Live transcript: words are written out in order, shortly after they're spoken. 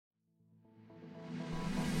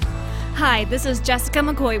Hi, this is Jessica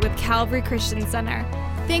McCoy with Calvary Christian Center.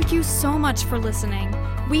 Thank you so much for listening.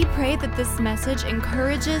 We pray that this message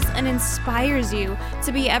encourages and inspires you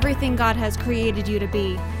to be everything God has created you to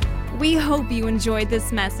be. We hope you enjoyed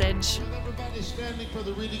this message. Everybody standing for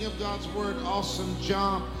the reading of God's Word. Awesome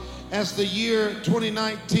job. As the year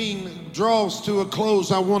 2019 draws to a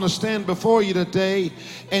close, I want to stand before you today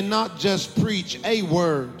and not just preach a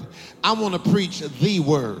word. I want to preach the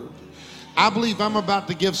word. I believe I'm about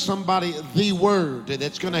to give somebody the word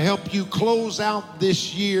that's going to help you close out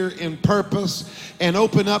this year in purpose and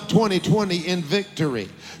open up 2020 in victory.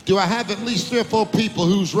 Do I have at least 3 or 4 people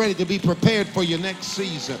who's ready to be prepared for your next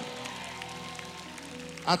season?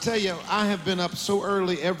 I tell you, I have been up so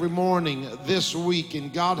early every morning this week,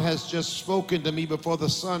 and God has just spoken to me before the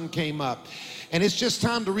sun came up. And it's just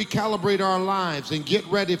time to recalibrate our lives and get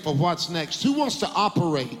ready for what's next. Who wants to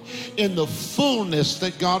operate in the fullness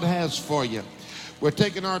that God has for you? We're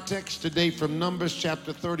taking our text today from Numbers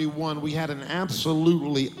chapter 31. We had an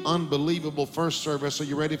absolutely unbelievable first service. Are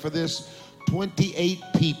you ready for this? 28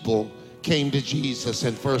 people came to Jesus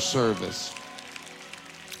in first service.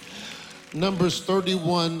 Numbers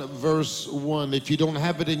 31 verse 1. If you don't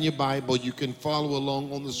have it in your Bible, you can follow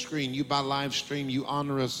along on the screen. You by live stream, you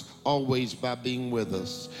honor us always by being with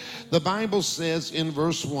us. The Bible says in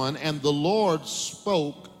verse 1, and the Lord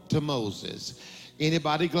spoke to Moses.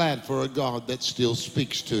 Anybody glad for a God that still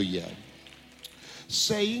speaks to you?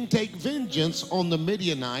 Saying, take vengeance on the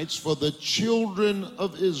Midianites for the children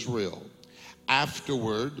of Israel.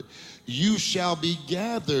 Afterward, you shall be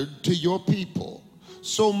gathered to your people.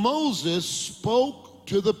 So Moses spoke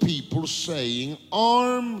to the people, saying,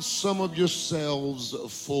 arm some of yourselves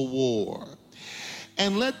for war,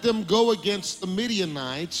 and let them go against the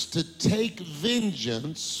Midianites to take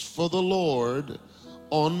vengeance for the Lord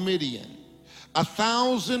on Midian.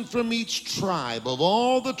 1,000 from each tribe of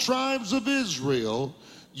all the tribes of Israel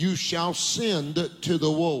you shall send to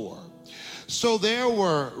the war. So there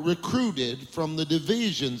were recruited from the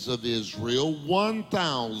divisions of Israel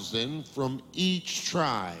 1,000 from each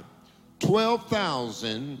tribe,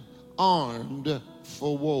 12,000 armed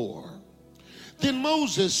for war. Then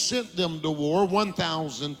Moses sent them to war,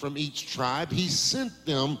 1,000 from each tribe. He sent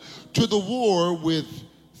them to the war with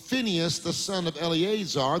Phinehas, the son of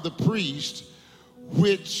Eleazar, the priest,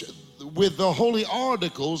 which with the holy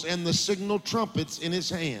articles and the signal trumpets in his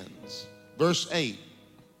hands. Verse 8,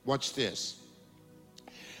 watch this.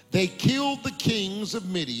 They killed the kings of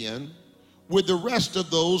Midian with the rest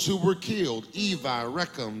of those who were killed, Evi,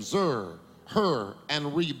 Rechem, Zur, Hur,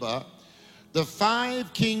 and Reba, the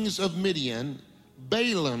 5 kings of Midian,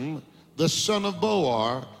 Balaam, the son of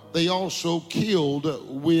Beor, they also killed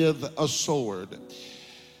with a sword.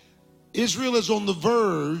 Israel is on the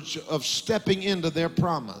verge of stepping into their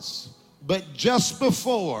promise, but just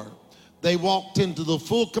before they walked into the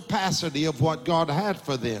full capacity of what God had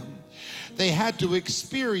for them, they had to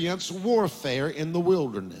experience warfare in the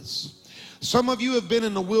wilderness. Some of you have been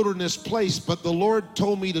in a wilderness place, but the Lord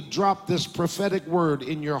told me to drop this prophetic word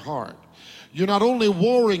in your heart. You're not only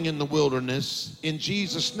warring in the wilderness, in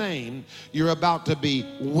Jesus' name, you're about to be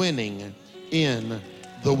winning in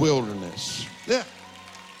the wilderness. Yeah.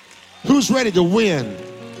 Who's ready to win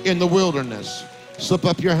in the wilderness? Slip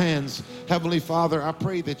up your hands. Heavenly Father, I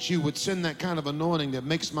pray that you would send that kind of anointing that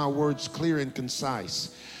makes my words clear and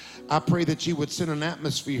concise. I pray that you would send an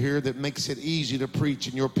atmosphere here that makes it easy to preach,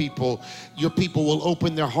 and your people will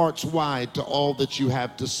open their hearts wide to all that you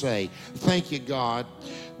have to say. Thank you, God,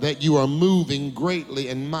 that you are moving greatly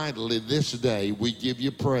and mightily this day. We give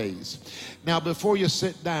you praise. Now, before you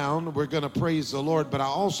sit down, we're going to praise the Lord, but I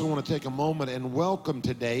also want to take a moment and welcome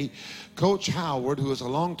today Coach Howard, who is a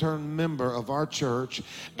long-term member of our church,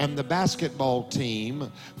 and the basketball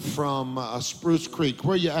team from Spruce Creek.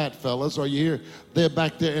 Where you at, fellas? Are you here? They're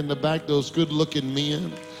back there in the back, those good-looking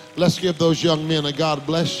men. Let's give those young men a God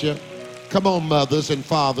bless you. Come on, mothers and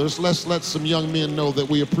fathers. Let's let some young men know that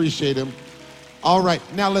we appreciate them. All right,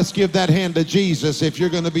 now let's give that hand to Jesus if you're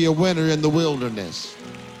going to be a winner in the wilderness.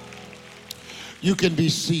 You can be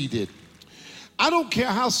seated. I don't care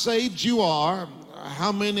how saved you are,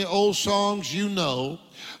 how many old songs you know,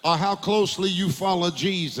 or how closely you follow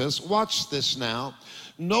Jesus. Watch this now.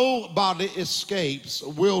 Nobody escapes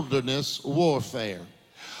wilderness warfare.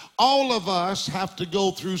 All of us have to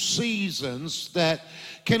go through seasons that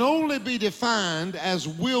can only be defined as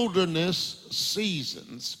wilderness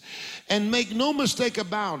seasons. And make no mistake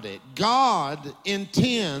about it, God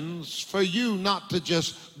intends for you not to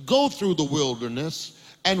just go through the wilderness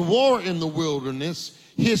and war in the wilderness.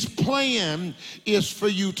 His plan is for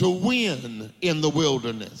you to win in the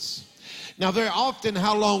wilderness. Now, very often,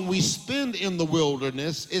 how long we spend in the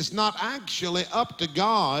wilderness is not actually up to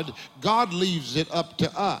God. God leaves it up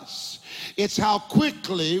to us. It's how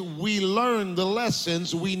quickly we learn the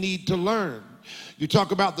lessons we need to learn. You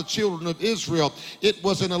talk about the children of Israel. It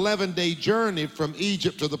was an 11-day journey from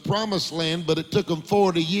Egypt to the promised land, but it took them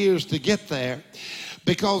 40 years to get there,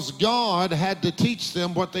 because God had to teach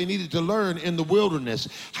them what they needed to learn in the wilderness.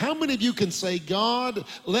 How many of you can say, God,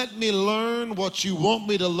 let me learn what you want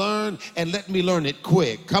me to learn, and let me learn it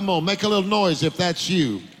quick? Come on, make a little noise if that's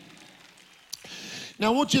you. Now,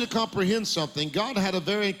 I want you to comprehend something. God had a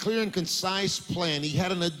very clear and concise plan. He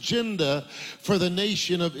had an agenda for the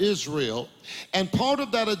nation of Israel. And part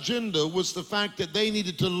of that agenda was the fact that they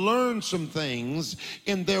needed to learn some things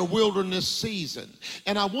in their wilderness season.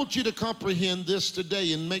 And I want you to comprehend this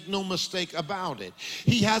today and make no mistake about it.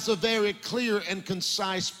 He has a very clear and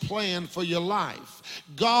concise plan for your life.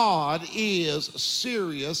 God is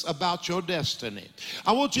serious about your destiny.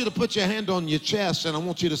 I want you to put your hand on your chest and I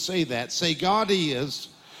want you to say that. Say, God is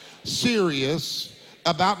serious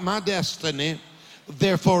about my destiny,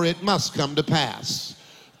 therefore it must come to pass.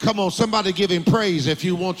 Come on, somebody give him praise if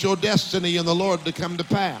you want your destiny in the Lord to come to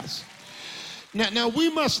pass. Now, we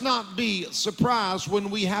must not be surprised when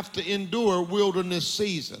we have to endure wilderness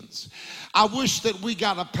seasons. I wish that we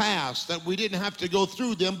got a pass, that we didn't have to go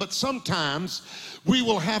through them, but sometimes we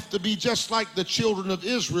will have to be just like the children of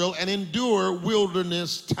Israel and endure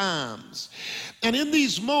wilderness times. And in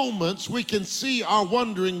these moments, we can see our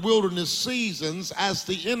wandering wilderness seasons as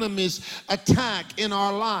the enemy's attack in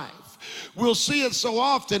our life. We'll see it so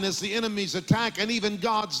often as the enemy's attack and even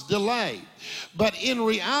God's delay. But in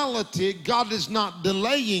reality, God is not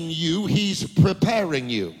delaying you, he's preparing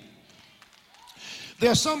you. There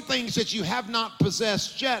are some things that you have not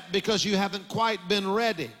possessed yet because you haven't quite been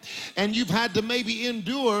ready. And you've had to maybe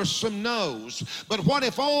endure some no's. But what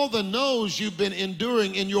if all the no's you've been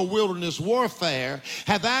enduring in your wilderness warfare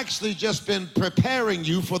have actually just been preparing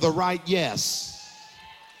you for the right yes?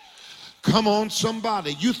 Come on,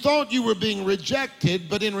 somebody. You thought you were being rejected,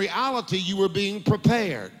 but in reality, you were being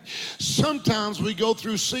prepared. Sometimes we go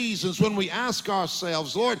through seasons when we ask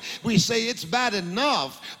ourselves, Lord, we say it's bad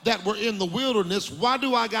enough that we're in the wilderness. Why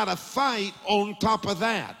do I got to fight on top of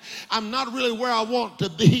that? I'm not really where I want to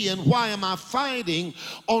be, and why am I fighting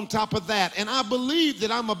on top of that? And I believe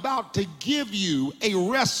that I'm about to give you a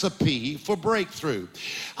recipe for breakthrough.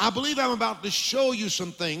 I believe I'm about to show you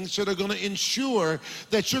some things that are going to ensure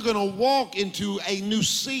that you're going to walk into a new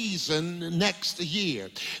season next year.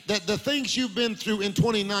 That the things you've been through in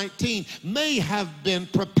 2019 may have been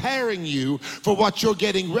preparing you for what you're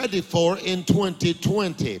getting ready for in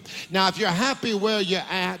 2020. Now, if you're happy where you're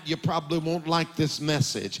at, you probably won't like this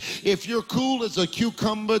message. If you're cool as a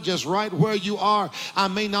cucumber just right where you are, I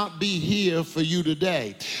may not be here for you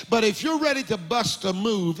today. But if you're ready to bust a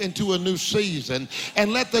move into a new season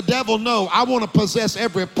and let the devil know, I want to possess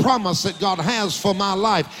every promise that God has for my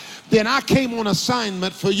life, then I came on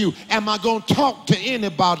assignment for you. Am I going to talk to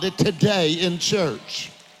anybody today in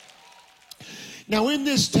church? Now, in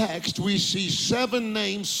this text, we see 7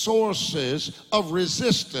 named sources of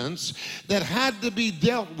resistance that had to be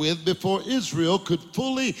dealt with before Israel could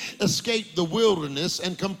fully escape the wilderness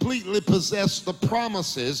and completely possess the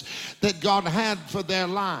promises that God had for their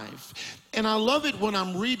life. And I love it when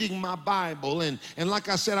I'm reading my Bible, and like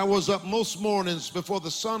I said, I was up most mornings before the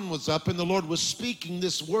sun was up, and the Lord was speaking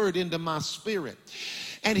this word into my spirit.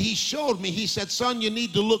 And he showed me, he said, son, you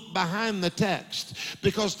need to look behind the text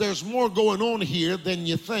because there's more going on here than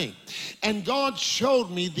you think. And God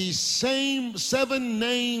showed me these same 7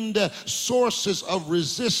 named sources of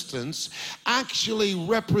resistance actually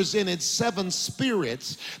represented 7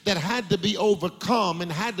 spirits that had to be overcome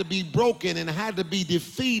and had to be broken and had to be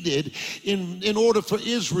defeated in order for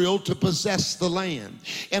Israel to possess the land.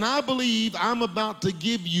 And I believe I'm about to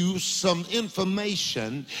give you some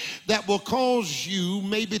information that will cause you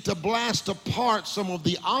maybe to blast apart some of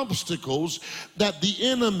the obstacles that the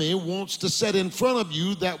enemy wants to set in front of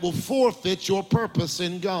you that will forfeit your purpose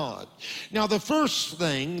in God. Now, the first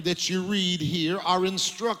thing that you read here are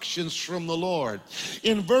instructions from the Lord.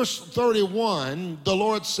 In verse 31, the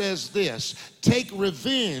Lord says this, take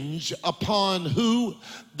revenge upon who?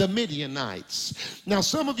 The Midianites. Now,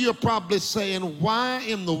 some of you are probably saying, why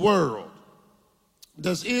in the world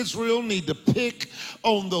Does Israel need to pick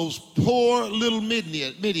on those poor little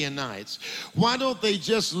Midianites? Why don't they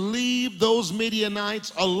just leave those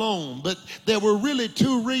Midianites alone? But there were really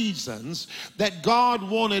two reasons that God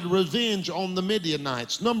wanted revenge on the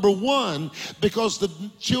Midianites. Number one, because the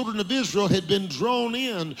children of Israel had been drawn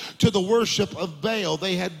in to the worship of Baal.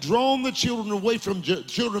 They had drawn the children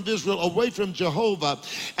of Israel away from Jehovah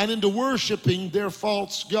and into worshiping their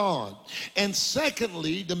false god. And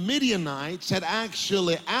secondly, the Midianites had actually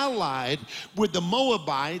allied with the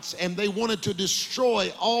Moabites, and they wanted to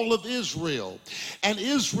destroy all of Israel. And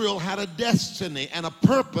Israel had a destiny and a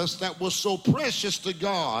purpose that was so precious to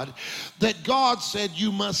God that God said,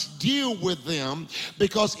 you must deal with them,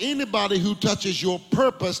 because anybody who touches your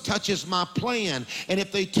purpose touches my plan. And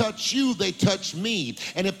if they touch you, they touch me.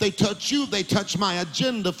 And if they touch you, they touch my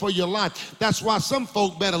agenda for your life. That's why some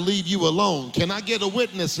folk better leave you alone. Can I get a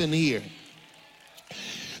witness in here?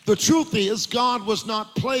 The truth is, God was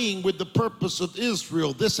not playing with the purpose of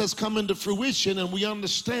Israel. This has come into fruition, and we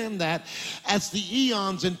understand that as the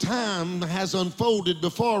eons and time has unfolded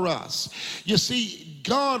before us. You see,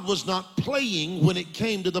 God was not playing when it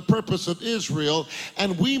came to the purpose of Israel,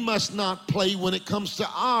 and we must not play when it comes to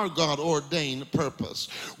our God-ordained purpose.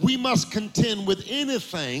 We must contend with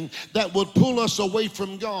anything that would pull us away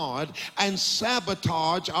from God and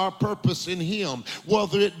sabotage our purpose in Him,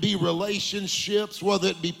 whether it be relationships, whether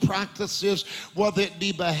it be practices, whether it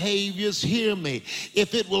be behaviors. Hear me.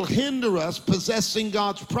 If it will hinder us possessing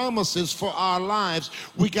God's promises for our lives,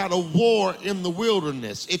 we got a war in the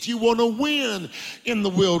wilderness. If you want to win in the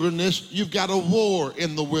wilderness, you've got a war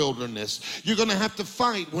in the wilderness. You're going to have to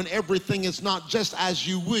fight when everything is not just as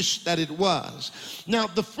you wish that it was. Now,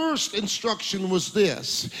 the first instruction was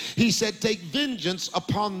this. He said, take vengeance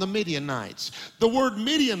upon the Midianites. The word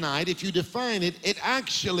Midianite, if you define it, it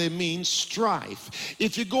actually means strife.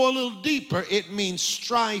 If you go a little deeper, it means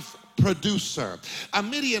strife producer. A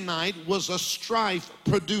Midianite was a strife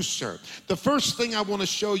producer. The first thing I want to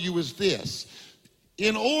show you is this.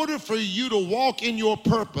 In order for you to walk in your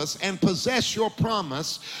purpose and possess your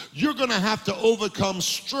promise, you're going to have to overcome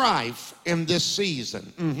strife in this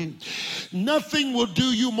season. Nothing will do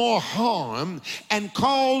you more harm and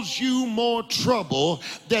cause you more trouble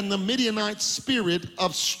than the Midianite spirit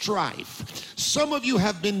of strife. Some of you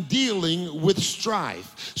have been dealing with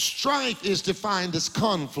strife. Strife is defined as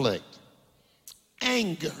conflict,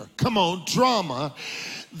 anger, come on, drama,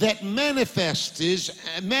 that manifests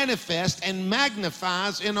and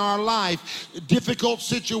magnifies in our life. Difficult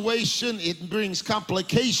situation, it brings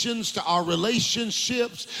complications to our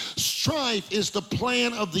relationships. Strife is the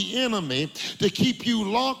plan of the enemy to keep you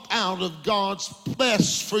locked out of God's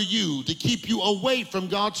best for you, to keep you away from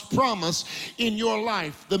God's promise in your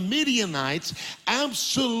life. The Midianites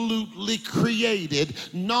absolutely created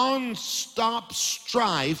non-stop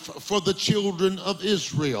strife for the children of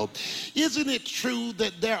Israel. Isn't it true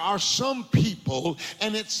that there are some people,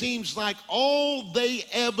 and it seems like all they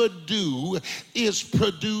ever do is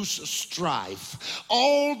produce strife.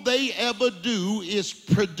 All they ever do is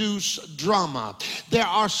produce drama. There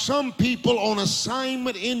are some people on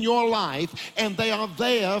assignment in your life, and they are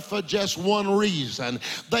there for just one reason.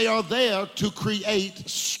 They are there to create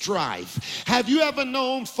strife. Have you ever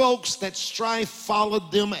known folks that strife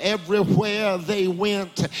followed them everywhere they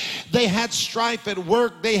went? They had strife at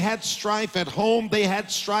work, they had strife at home, they had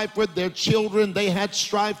strife with their children, they had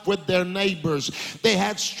strife with their neighbors, they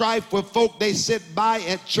had strife with folk they sit by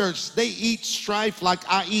at church. They eat strife like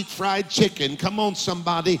I eat fried chicken. Come on,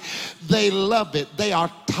 somebody. They love it. They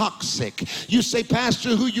are toxic. You say, Pastor,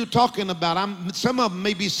 who you talking about? Some of them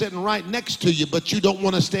may be sitting right next to you, but you don't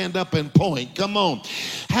want to stand up and point. Come on.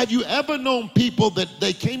 Have you ever known people that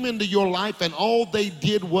they came into your life and all they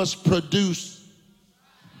did was produce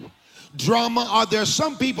drama? Are there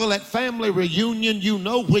some people at family reunion, you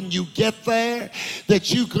know when you get there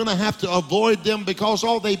that you're going to have to avoid them because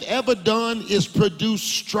all they've ever done is produce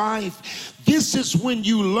strife? This is when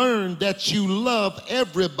you learn that you love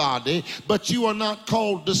everybody, but you are not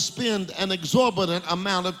called to spend an exorbitant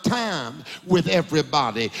amount of time with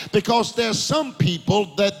everybody, because there's some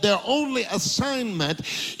people that their only assignment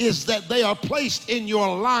is that they are placed in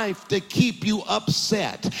your life to keep you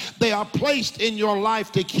upset. They are placed in your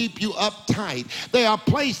life to keep you uptight. They are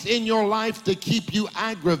placed in your life to keep you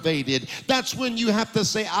aggravated. That's when you have to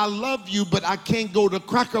say, I love you, but I can't go to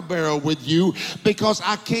Cracker Barrel with you because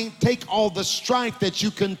I can't take all the strife that you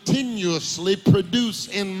continuously produce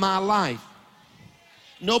in my life.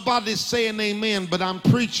 Nobody's saying amen, but I'm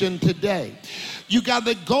preaching today. You got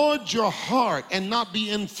to guard your heart and not be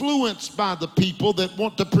influenced by the people that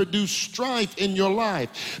want to produce strife in your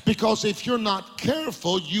life. Because if you're not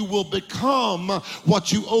careful, you will become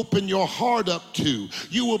what you open your heart up to.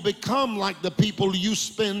 You will become like the people you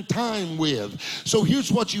spend time with. So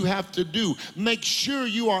here's what you have to do. Make sure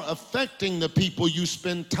you are affecting the people you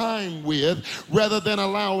spend time with rather than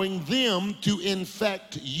allowing them to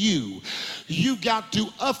infect you. You got to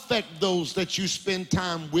affect those that you spend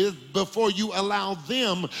time with before you allow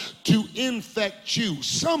them to infect you.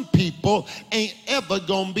 Some people ain't ever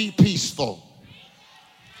gonna be peaceful.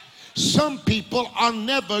 Some people are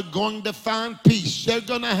never going to find peace. They're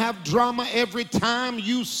going to have drama every time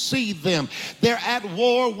you see them. They're at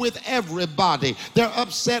war with everybody. They're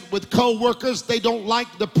upset with co-workers. They don't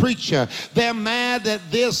like the preacher. They're mad at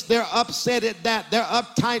this. They're upset at that. They're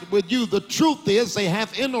uptight with you. The truth is they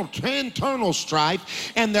have internal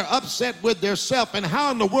strife and they're upset with themselves. And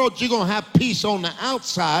how in the world you going to have peace on the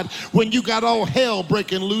outside when you got all hell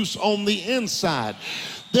breaking loose on the inside?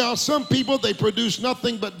 There are some people, they produce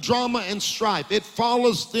nothing but drama and strife. It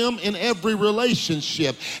follows them in every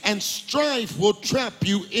relationship. And strife will trap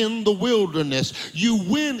you in the wilderness. You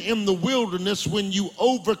win in the wilderness when you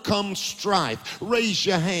overcome strife. Raise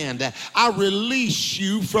your hand. I release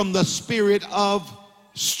you from the spirit of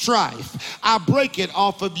strife. I break it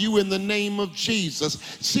off of you in the name of Jesus.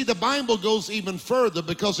 See, the Bible goes even further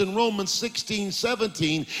because in Romans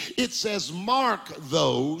 16:17 it says, mark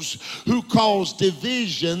those who cause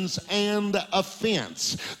divisions and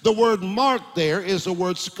offense. The word mark there is the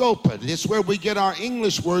word scoped. It's where we get our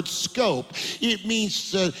English word scope. It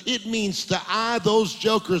means to eye those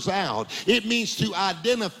jokers out. It means to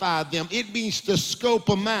identify them. It means to scope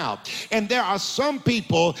them out. And there are some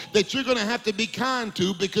people that you're going to have to be kind to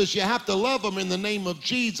because you have to love them in the name of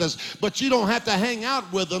Jesus, but you don't have to hang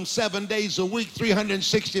out with them 7 days a week,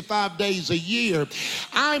 365 days a year.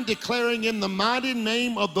 I'm declaring in the mighty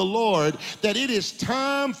name of the Lord that it is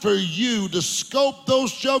time for you to scope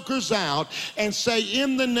those jokers out and say,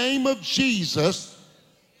 in the name of Jesus,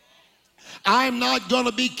 I'm not going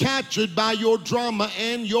to be captured by your drama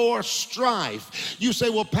and your strife. You say,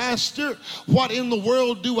 well, Pastor, what in the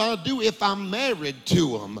world do I do if I'm married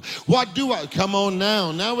to him? What do I, come on now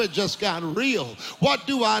it just got real. What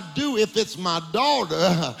do I do if it's my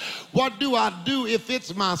daughter? What do I do if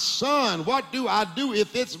it's my son? What do I do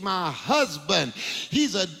if it's my husband?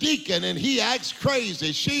 He's a deacon and he acts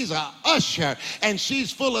crazy. She's an usher and she's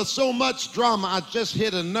full of so much drama. I just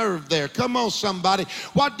hit a nerve there. Come on, somebody.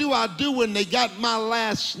 What do I do when they got my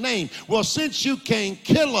last name? Well, since you can't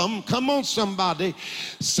kill them, come on, somebody.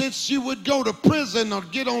 Since you would go to prison or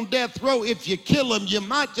get on death row if you kill them, you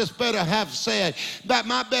might just better have said,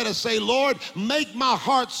 Lord, make my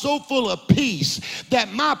heart so full of peace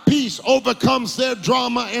that my peace overcomes their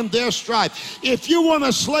drama and their strife. If you want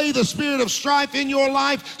to slay the spirit of strife in your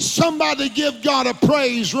life, somebody give God a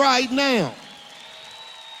praise right now.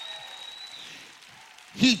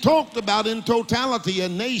 He talked about in totality a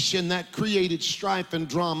nation that created strife and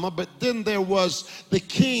drama, but then there was the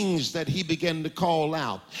kings that he began to call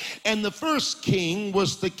out. And the first king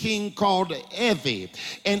was the king called Evi.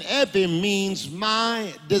 And Evi means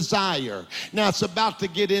my desire. Now it's about to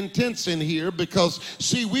get intense in here because,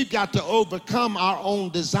 see, we've got to overcome our own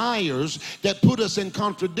desires that put us in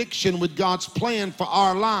contradiction with God's plan for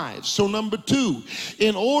our lives. So number two,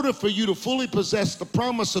 in order for you to fully possess the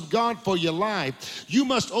promise of God for your life, you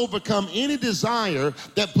must overcome any desire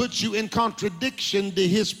that puts you in contradiction to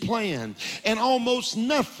his plan. And almost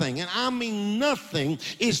nothing, and I mean nothing,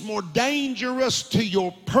 is more dangerous to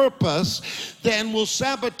your purpose than will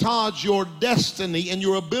sabotage your destiny and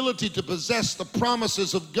your ability to possess the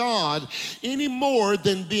promises of God any more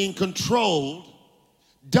than being controlled,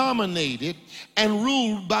 dominated, and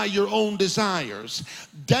ruled by your own desires.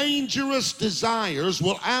 Dangerous desires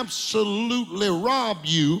will absolutely rob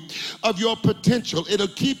you of your potential. It'll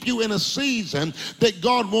keep you in a season that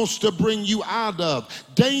God wants to bring you out of.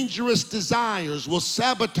 Dangerous desires will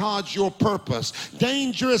sabotage your purpose.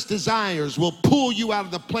 Dangerous desires will pull you out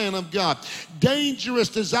of the plan of God. Dangerous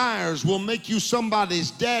desires will make you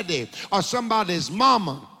somebody's daddy or somebody's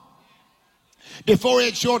mama before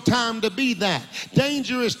it's your time to be that.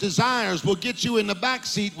 Dangerous desires will get you in the back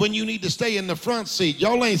seat when you need to stay in the front seat.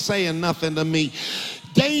 Y'all ain't saying nothing to me.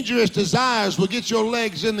 Dangerous desires will get your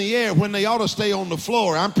legs in the air when they ought to stay on the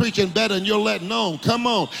floor. I'm preaching better than you're letting on. Come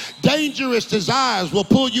on. Dangerous desires will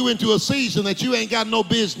pull you into a season that you ain't got no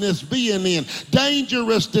business being in.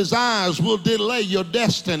 Dangerous desires will delay your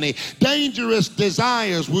destiny. Dangerous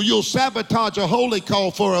desires you'll sabotage a holy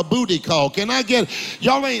call for a booty call. Can I get,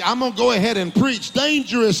 I'm going to go ahead and preach.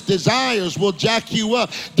 Dangerous desires will jack you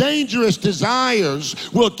up. Dangerous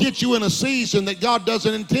desires will get you in a season that God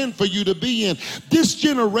doesn't intend for you to be in. This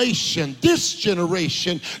generation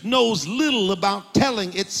knows little about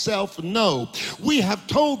telling itself no. We have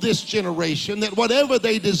told this generation that whatever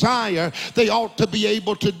they desire, they ought to be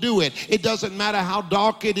able to do it. It doesn't matter how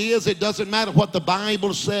dark it is. It doesn't matter what the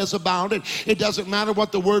Bible says about it. It doesn't matter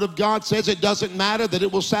what the Word of God says. It doesn't matter that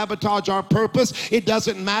it will sabotage our purpose. It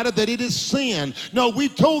doesn't matter that it is sin. No,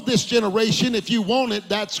 we've told this generation, if you want it,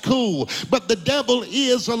 that's cool. But the devil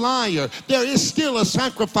is a liar. There is still a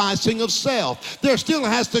sacrificing of self. There still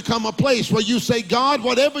has to come a place where you say, God,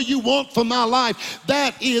 whatever you want for my life,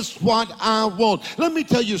 that is what I want. Let me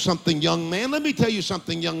tell you something, young man. Let me tell you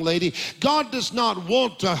something, young lady. God does not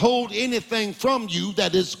want to hold anything from you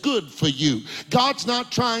that is good for you. God's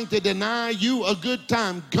not trying to deny you a good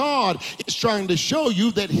time. God is trying to show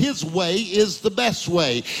you that his way is the best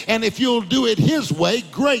way. And if you'll do it his way,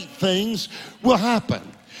 great things will happen.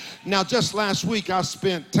 Now, just last week, I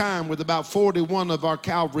spent time with about 41 of our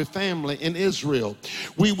Calvary family in Israel.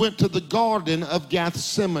 We went to the Garden of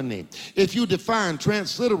Gethsemane. If you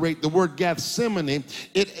transliterate the word Gethsemane,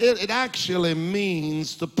 it actually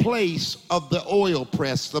means the place of the oil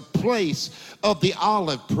press, the place of the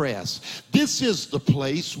olive press. This is the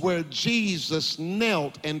place where Jesus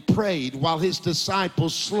knelt and prayed while his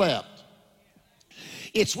disciples slept.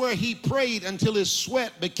 It's where he prayed until his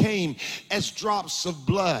sweat became as drops of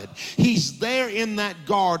blood. He's there in that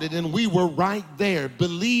garden, and we were right there,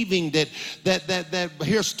 believing that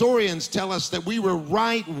historians tell us that we were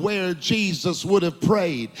right where Jesus would have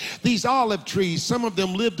prayed. These olive trees, some of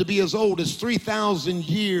them lived to be as old as 3,000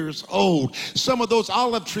 years old. Some of those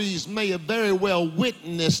olive trees may have very well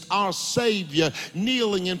witnessed our Savior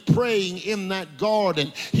kneeling and praying in that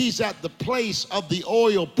garden. He's at the place of the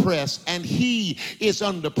oil press, and he is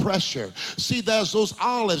under pressure. See, those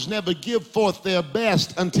olives never give forth their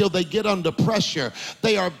best until they get under pressure.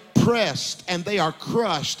 They are pressed and they are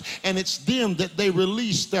crushed, and it's then that they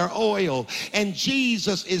release their oil. And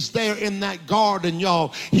Jesus is there in that garden, y'all.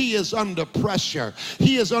 He is under pressure.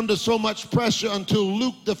 He is under so much pressure until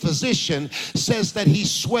Luke the physician says that he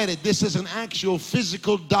sweated. This is an actual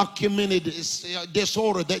physical documented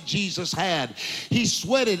disorder that Jesus had. He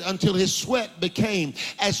sweated until his sweat became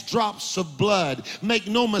as drops of blood. Make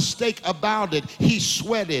no mistake about it, he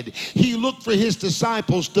sweated. He looked for his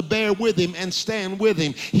disciples to bear with him and stand with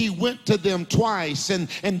him. He went to them twice, and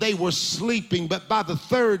they were sleeping, but by the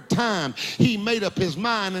third time he made up his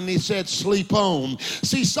mind and he said, sleep on.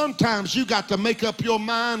 See, sometimes you got to make up your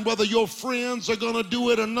mind whether your friends are going to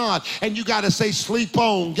do it or not, and you got to say, sleep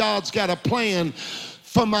on. God's got a plan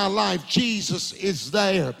for my life. Jesus is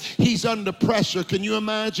there. He's under pressure. Can you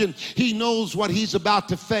imagine? He knows what he's about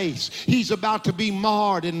to face. He's about to be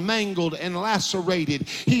marred and mangled and lacerated.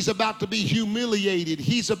 He's about to be humiliated.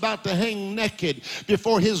 He's about to hang naked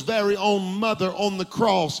before his very own mother on the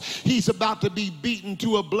cross. He's about to be beaten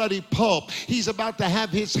to a bloody pulp. He's about to have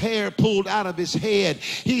his hair pulled out of his head.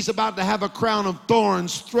 He's about to have a crown of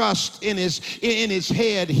thorns thrust in his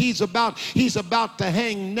head. He's about to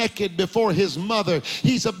hang naked before his mother.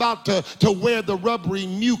 He's about to wear the rubbery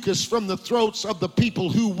mucus from the throats of the people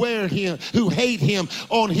who hate him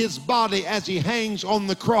on his body as he hangs on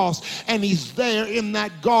the cross. And he's there in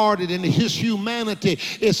that garden, and his humanity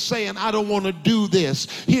is saying, I don't want to do this.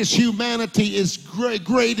 His humanity is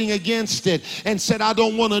grating against it and said, I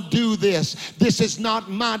don't want to do this. This is not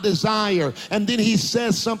my desire. And then he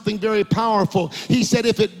says something very powerful. He said,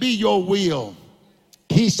 if it be your will,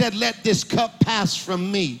 he said, let this cup pass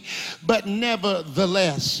from me, but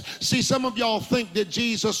nevertheless. See, some of y'all think that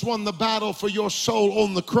Jesus won the battle for your soul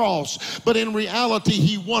on the cross, but in reality,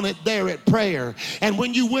 he won it there at prayer. And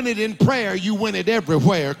when you win it in prayer, you win it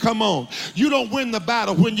everywhere. Come on. You don't win the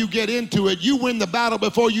battle when you get into it. You win the battle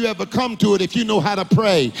before you ever come to it if you know how to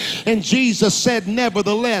pray. And Jesus said,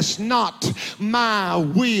 nevertheless, not my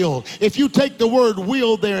will. If you take the word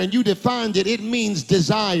will there and you defined it, it means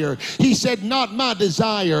desire. He said, not my desire,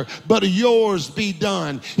 desire, but yours be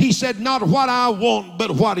done. He said, not what I want, but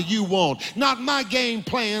what you want. Not my game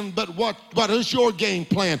plan, but what is your game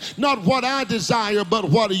plan. Not what I desire, but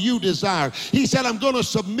what do you desire. He said, I'm going to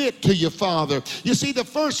submit to your Father. You see, the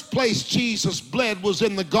first place Jesus bled was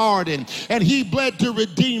in the garden, and he bled to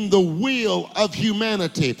redeem the will of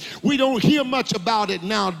humanity. We don't hear much about it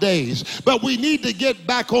nowadays, but we need to get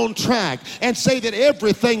back on track and say that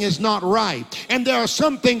everything is not right. And there are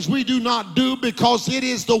some things we do not do because it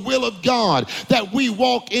is the will of God that we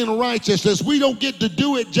walk in righteousness. We don't get to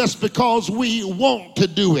do it just because we want to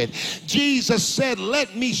do it. Jesus said,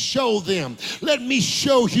 let me show them, let me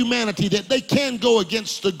show humanity that they can go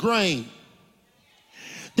against the grain,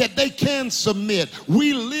 that they can submit.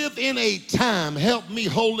 We live in a time, help me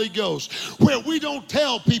Holy Ghost, where we don't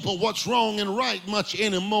tell people what's wrong and right much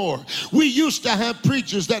anymore. We used to have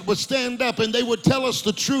preachers that would stand up and they would tell us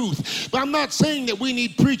the truth. But I'm not saying that we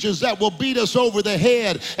need preachers that will beat us over the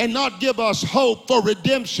head and not give us hope for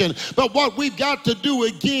redemption. But what we've got to do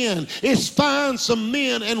again is find some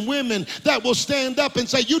men and women that will stand up and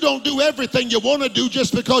say, you don't do everything you want to do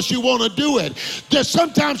just because you want to do it. There's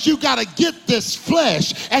sometimes you got to get this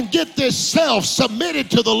flesh and get this self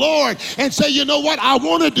submitted to the Lord and say, you know what, I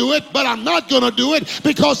want to do it, but I'm not going to do it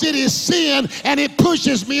because it is sin and it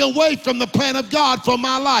pushes me away from the plan of God for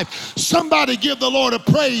my life. Somebody give the Lord a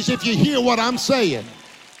praise if you hear what I'm saying.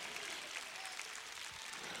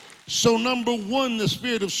 So number one, the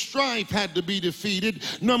spirit of strife had to be defeated.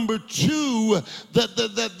 Number two,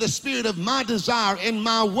 the spirit of my desire and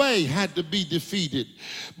my way had to be defeated.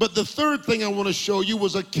 But the third thing I want to show you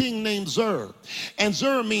was a king named Zer. And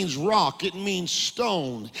Zer means rock. It means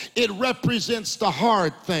stone. It represents the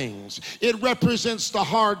hard things. It represents the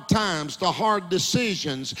hard times, the hard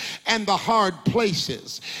decisions, and the hard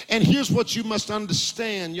places. And here's what you must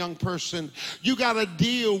understand, young person. You got to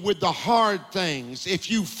deal with the hard things if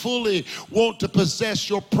you fully want to possess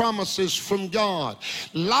your promises from God.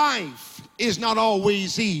 Life is not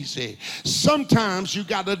always easy. Sometimes you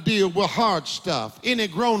got to deal with hard stuff. Any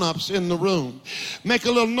grown-ups in the room? Make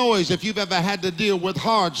a little noise if you've ever had to deal with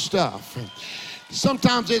hard stuff.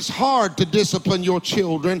 Sometimes it's hard to discipline your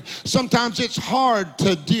children. Sometimes it's hard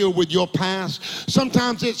to deal with your past.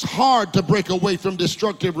 Sometimes it's hard to break away from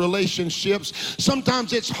destructive relationships.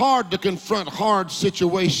 Sometimes it's hard to confront hard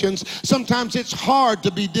situations. Sometimes it's hard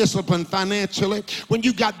to be disciplined financially. When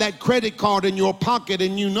you got that credit card in your pocket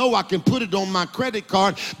and you know I can put it on my credit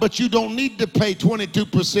card, but you don't need to pay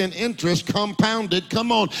 22% interest compounded.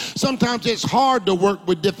 Come on. Sometimes it's hard to work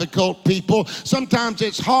with difficult people. Sometimes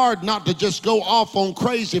it's hard not to just go off on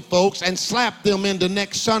crazy folks and slap them into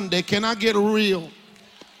next Sunday. Can I get real?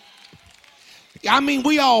 I mean,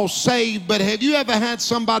 we all saved, but have you ever had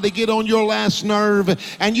somebody get on your last nerve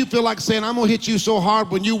and you feel like saying, I'm going to hit you so hard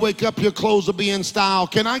when you wake up your clothes will be in style?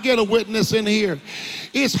 Can I get a witness in here?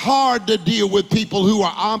 It's hard to deal with people who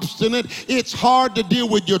are obstinate. It's hard to deal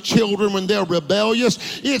with your children when they're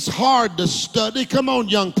rebellious. It's hard to study. Come on,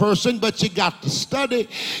 young person, but you got to study.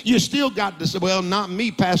 You still got to say, well, not me,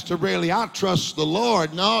 Pastor Rayleigh. I trust the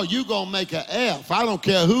Lord. No, you're going to make an F. I don't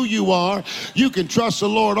care who you are. You can trust the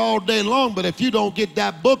Lord all day long, but if you don't get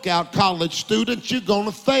that book out, college students, you're going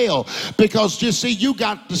to fail. Because you see, you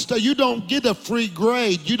got to study. You don't get a free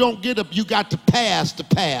grade. You got to pass to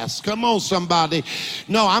pass. Come on, somebody.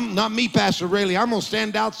 No, I'm not me, Pastor Rayleigh. I'm going to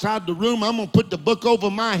stand outside the room. I'm going to put the book over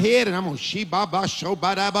my head and I'm going to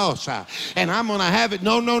and I'm going to have it.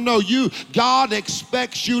 No. God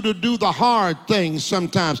expects you to do the hard things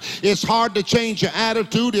sometimes. It's hard to change your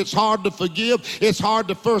attitude. It's hard to forgive. It's hard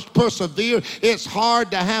to first persevere. It's hard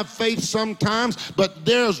to have faith sometimes. But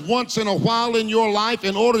there's once in a while in your life,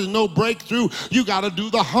 in order to know breakthrough, you got to do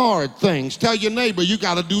the hard things. Tell your neighbor, you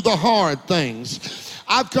got to do the hard things.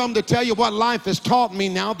 I've come to tell you what life has taught me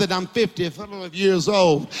now that I'm 55 years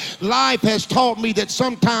old. Life has taught me that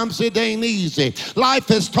sometimes it ain't easy. Life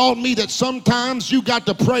has taught me that sometimes you got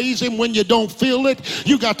to praise him when you don't feel it.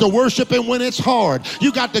 You got to worship him when it's hard.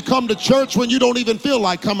 You got to come to church when you don't even feel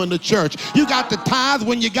like coming to church. You got to tithe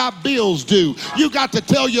when you got bills due. You got to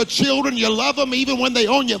tell your children you love them even when they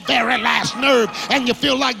on your very last nerve and you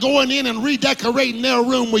feel like going in and redecorating their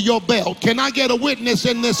room with your belt. Can I get a witness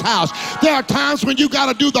in this house? There are times when you got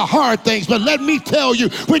to do the hard things, but let me tell you,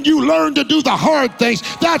 when you learn to do the hard things,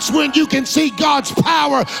 that's when you can see God's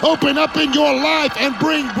power open up in your life and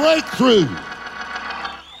bring breakthrough.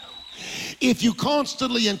 If you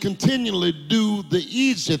constantly and continually do the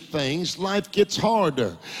easy things, life gets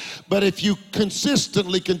harder. But if you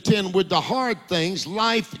consistently contend with the hard things,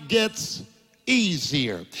 life gets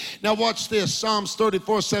easier. Now watch this. Psalms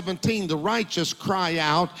 34:17. The righteous cry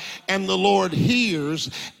out, and the Lord hears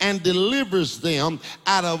and delivers them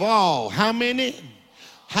out of all. How many?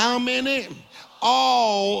 How many?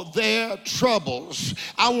 All their troubles.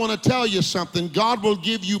 I want to tell you something. God will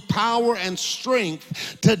give you power and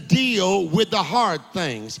strength to deal with the hard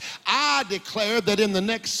things. I declare that in the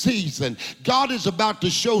next season, God is about to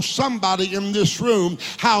show somebody in this room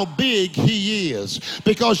how big he is,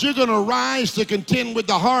 because you're going to rise to contend with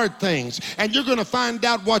the hard things, and you're going to find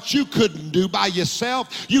out what you couldn't do by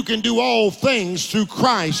yourself. You can do all things through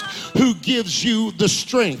Christ who gives you the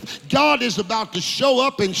strength. God is about to show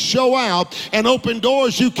up and show out and open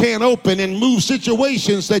doors you can't open and move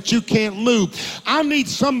situations that you can't move. I need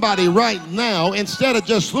somebody right now, instead of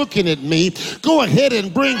just looking at me, go ahead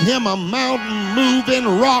and bring him a mountain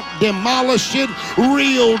moving, rock demolishing,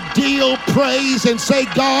 real deal praise and say,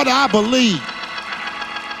 God, I believe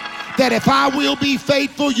that if I will be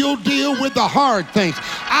faithful, you'll deal with the hard things.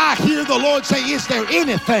 I hear the Lord say, is there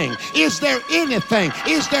anything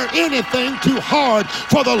too hard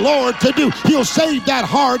for the Lord to do? He'll save that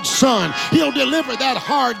hard son. He'll deliver that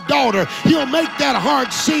hard daughter. He'll make that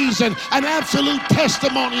hard season an absolute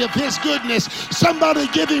testimony of his goodness. Somebody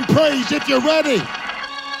give him praise if you're ready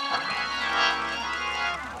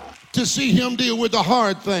to see him deal with the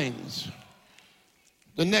hard things.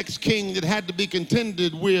 The next king that had to be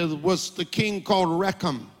contended with was the king called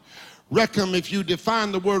Rechem. Rechem, if you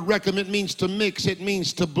define the word Rechem, it means to mix, it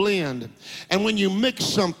means to blend. And when you mix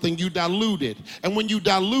something, you dilute it. And when you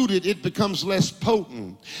dilute it, it becomes less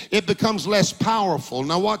potent. It becomes less powerful.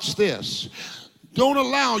 Now watch this. Don't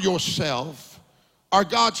allow yourself or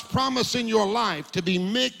God's promise in your life to be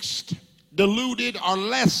mixed, diluted, or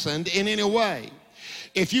lessened in any way.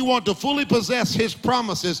 If you want to fully possess his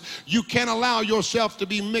promises, you can't allow yourself to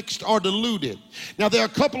be mixed or diluted. Now, there are a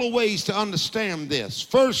couple of ways to understand this.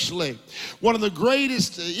 Firstly, one of the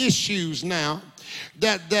greatest issues now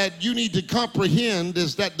that you need to comprehend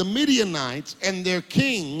is that the Midianites and their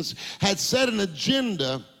kings had set an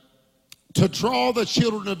agenda to draw the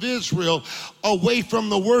children of Israel away from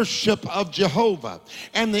the worship of Jehovah.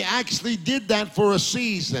 And they actually did that for a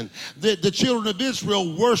season. The children of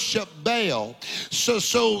Israel worshiped Baal.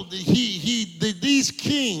 So these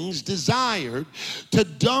kings desired to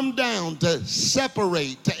dumb down, to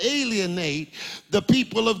separate, to alienate the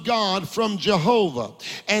people of God from Jehovah.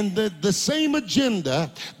 And the same agenda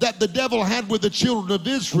that the devil had with the children of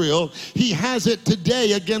Israel, he has it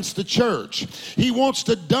today against the church. He wants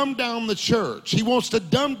to dumb down the church. He wants to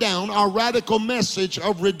dumb down our radical message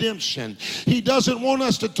of redemption. He doesn't want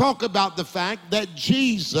us to talk about the fact that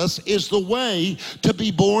Jesus is the way to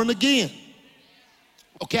be born again.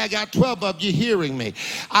 Okay, I got 12 of you hearing me.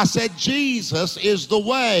 I said Jesus is the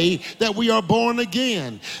way that we are born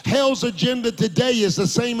again. Hell's agenda today is the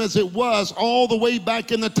same as it was all the way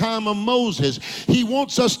back in the time of Moses. He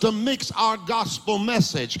wants us to mix our gospel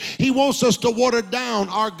message. He wants us to water down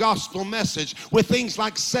our gospel message with things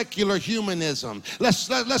like secular humanism.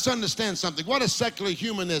 Let's understand something. What is secular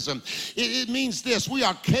humanism? It means this: we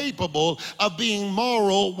are capable of being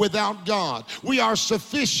moral without God. We are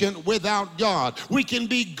sufficient without God. We can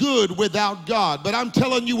be good without God. But I'm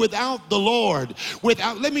telling you, without the Lord,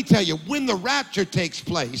 let me tell you, when the rapture takes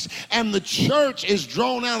place and the church is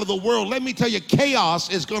drawn out of the world, let me tell you,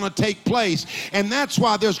 chaos is going to take place. And that's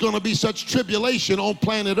why there's going to be such tribulation on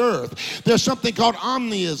planet Earth. There's something called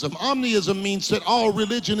omniism. Omniism means that all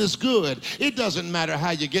religion is good. It doesn't matter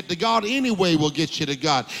how you get to God. Any way will get you to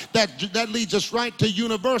God. That leads us right to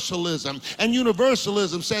universalism. And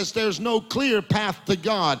universalism says there's no clear path to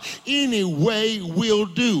God. Any way will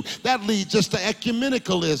do. That leads us to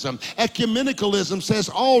ecumenicalism. Ecumenicalism says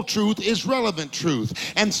all truth is relevant truth.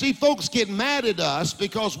 And see, folks get mad at us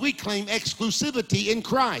because we claim exclusivity in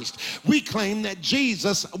Christ. We claim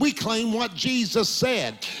we claim what Jesus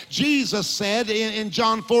said. Jesus said in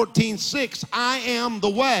John 14:6, I am the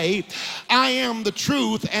way, I am the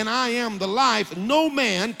truth, and I am the life. No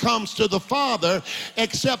man comes to the Father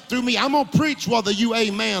except through me. I'm going to preach whether you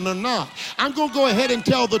amen or not. I'm going to go ahead and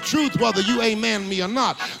tell the truth whether you amen me or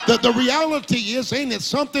not. The reality is, ain't it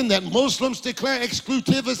something that Muslims declare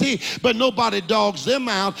exclusivity, but nobody dogs them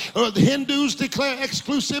out? Or the Hindus declare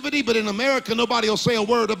exclusivity, but in America, nobody will say a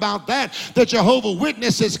word about that. The Jehovah's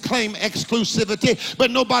Witnesses claim exclusivity,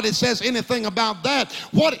 but nobody says anything about that.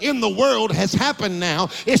 What in the world has happened now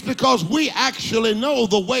is because we actually know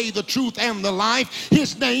the way, the truth, and the life.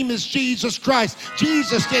 His name is Jesus Christ.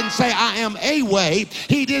 Jesus didn't say, I am a way.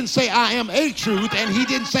 He didn't say, I am a truth, and he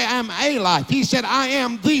didn't say, I am a life. He said, I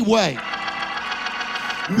am the way.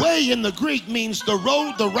 Way in the Greek means the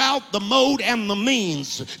road, the route, the mode, and the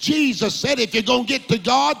means. Jesus said, if you're going to get to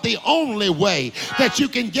God, the only way that you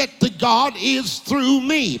can get to God is through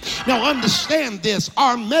me. Now understand this.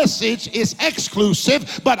 Our message is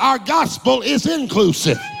exclusive, but our gospel is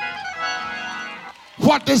inclusive.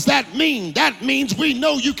 What does that mean? That means we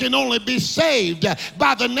know you can only be saved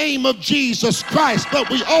by the name of Jesus Christ, but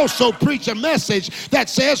we also preach a message that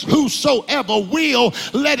says whosoever will,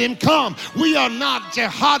 let him come. We are not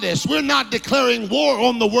jihadists. We're not declaring war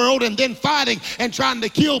on the world and then fighting and trying to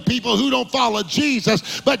kill people who don't follow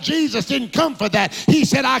Jesus, but Jesus didn't come for that. He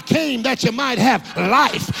said, I came that you might have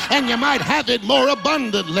life and you might have it more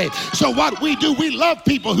abundantly. So what we do, we love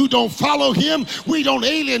people who don't follow him. We don't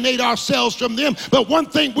alienate ourselves from them, but one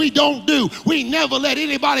thing we don't do, we never let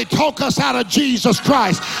anybody talk us out of Jesus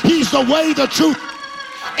Christ. He's the way, the truth,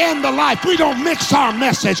 and the life. We don't mix our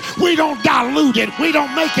message. We don't dilute it. We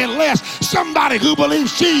don't make it less. Somebody who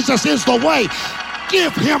believes Jesus is the way,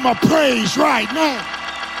 give him a praise right now.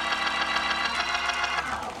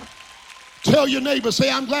 Tell your neighbor, say,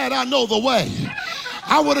 I'm glad I know the way.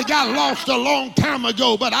 I would have got lost a long time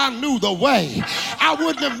ago, but I knew the way. I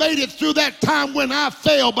wouldn't have made it through that time when I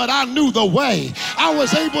failed, but I knew the way. I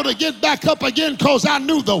was able to get back up again because I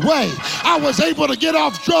knew the way. I was able to get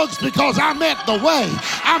off drugs because I met the way.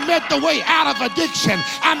 I met the way out of addiction.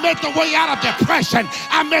 I met the way out of depression.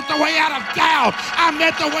 I met the way out of doubt. I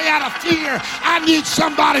met the way out of fear. I need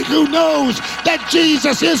somebody who knows that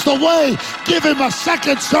Jesus is the way. Give him a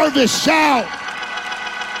second service shout.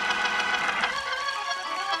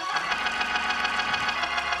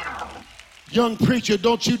 Young preacher,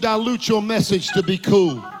 don't you dilute your message to be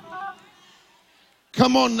cool.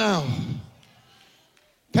 Come on now.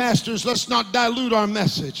 Pastors, let's not dilute our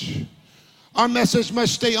message. Our message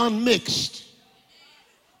must stay unmixed,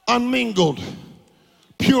 unmingled,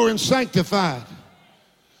 pure and sanctified.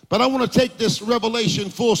 But I want to take this revelation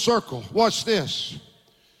full circle. Watch this.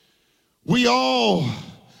 We all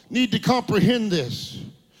need to comprehend this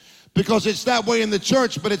because it's that way in the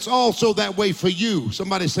church, but it's also that way for you.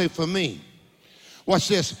 Somebody say, for me. Watch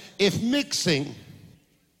this. If mixing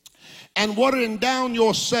and watering down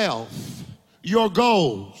yourself, your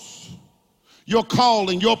goals, your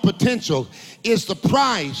calling, your potential is the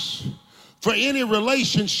price for any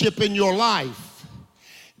relationship in your life,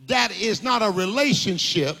 that is not a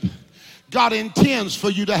relationship God intends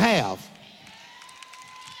for you to have.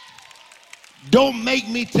 Don't make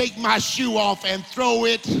me take my shoe off and throw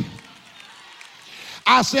it.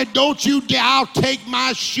 I said, don't you dare. I'll take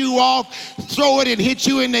my shoe off, throw it and hit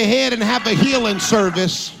you in the head and have a healing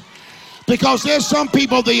service. Because there's some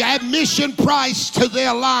people, the admission price to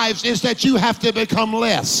their lives is that you have to become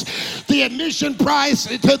less. The admission price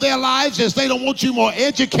to their lives is they don't want you more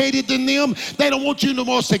educated than them. They don't want you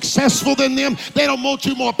more successful than them. They don't want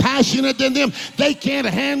you more passionate than them. They can't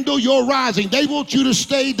handle your rising. They want you to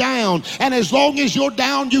stay down. And as long as you're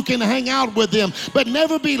down, you can hang out with them. But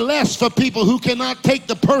never be less for people who cannot take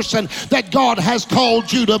the person that God has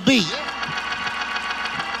called you to be.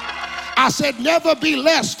 I said, never be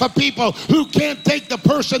less for people who can't take the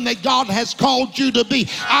person that God has called you to be.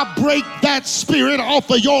 I break that spirit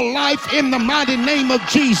off of your life in the mighty name of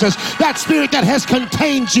Jesus. That spirit that has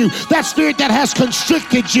contained you, that spirit that has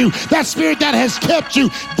constricted you, that spirit that has kept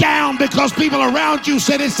you down because people around you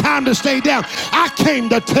said it's time to stay down. I came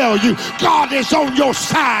to tell you, God is on your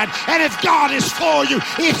side, and if God is for you,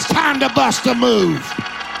 it's time to bust a move.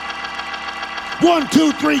 1,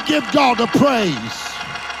 2, 3, give God the praise.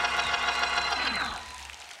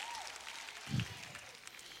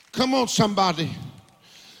 Come on, somebody.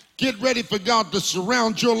 Get ready for God to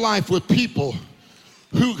surround your life with people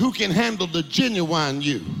who can handle the genuine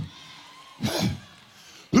you,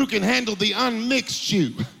 who can handle the unmixed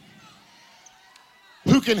you,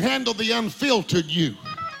 who can handle the unfiltered you.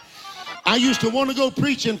 I used to want to go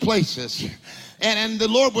preach in places, and the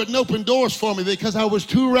Lord wouldn't open doors for me because I was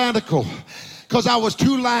too radical. Because I was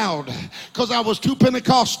too loud, because I was too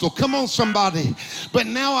Pentecostal. Come on, somebody. But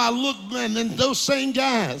now I look, and those same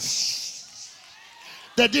guys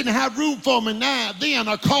that didn't have room for me now, then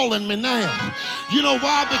are calling me now. You know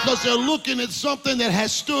why? Because they're looking at something that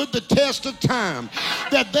has stood the test of time.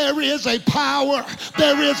 That there is a power,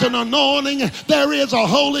 there is an anointing, there is a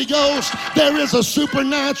Holy Ghost, there is a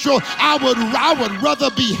supernatural. I would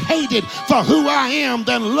rather be hated for who I am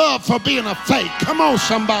than loved for being a fake. Come on,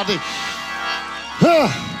 somebody.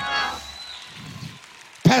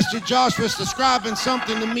 Pastor Josh was describing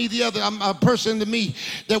something to me the other, a person to me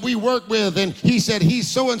that we work with, and he said he's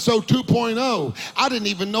so-and-so 2.0. I didn't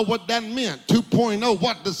even know what that meant. 2.0,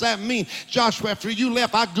 what does that mean? Joshua, after you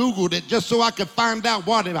left, I Googled it just so I could find out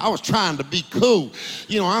what it, I was trying to be cool.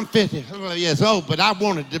 You know, I'm 50 years old, but I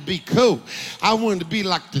wanted to be cool. I wanted to be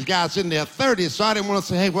like the guys in their 30s, so I didn't want to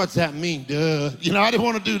say, hey, what's that mean? Duh. You know, I didn't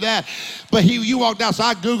want to do that. But you walked out, so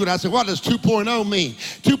I Googled it. I said, what does 2.0 mean?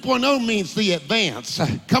 2.0 means the advance.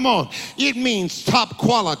 Come on. It means top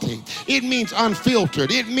quality. It means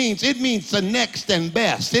unfiltered. It means the next and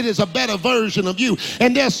best. It is a better version of you.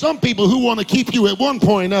 And there's some people who want to keep you at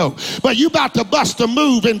 1.0, but you about to bust a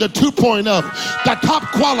move into 2.0. The top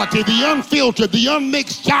quality, the unfiltered, the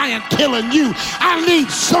unmixed giant killing you. I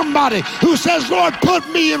need somebody who says, Lord, put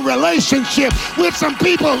me in relationship with some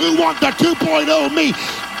people who want the 2.0 me.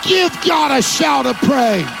 Give God a shout of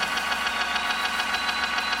praise.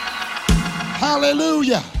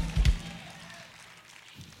 Hallelujah.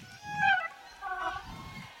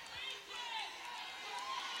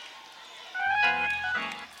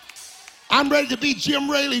 I'm ready to be Jim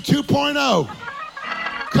Raley 2.0.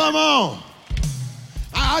 Come on.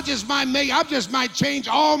 I just might change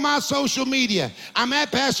all my social media. I'm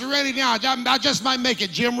at Pastor Raley now. I just might make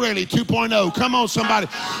it Jim Raley 2.0. Come on, somebody.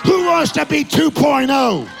 Who wants to be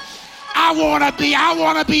 2.0? I want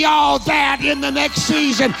to be all that in the next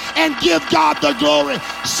season and give God the glory.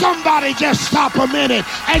 Somebody just stop a minute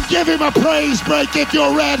and give him a praise break if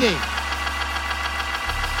you're ready.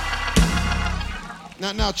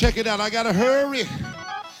 Now check it out. I got to hurry.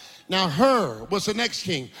 Now, what's the next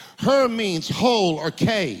king? Her means hole or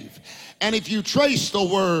cave. And if you trace the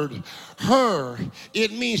word her,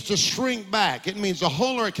 it means to shrink back. It means a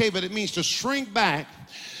hole or a cave, but it means to shrink back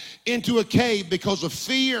into a cave because of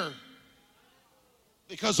fear,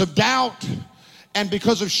 because of doubt, and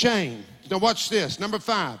because of shame. Now watch this. Number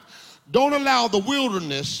 5, don't allow the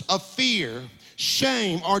wilderness of fear,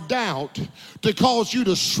 shame, or doubt to cause you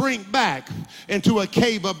to shrink back into a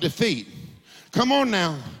cave of defeat. Come on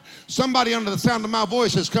now. Somebody under the sound of my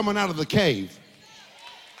voice is coming out of the cave.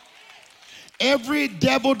 Every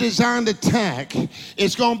devil-designed attack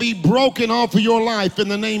is going to be broken off of your life in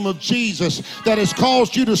the name of Jesus that has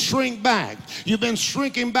caused you to shrink back. You've been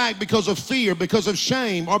shrinking back because of fear, because of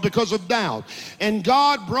shame, or because of doubt. And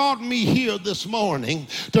God brought me here this morning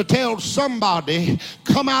to tell somebody,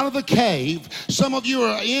 come out of the cave. Some of you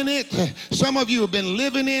are in it. Some of you have been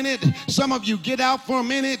living in it. Some of you get out for a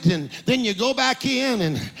minute and then you go back in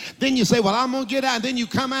and then you say, well, I'm going to get out. And then you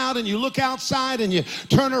come out and you look outside and you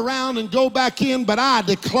turn around and go back in, but I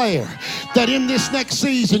declare that in this next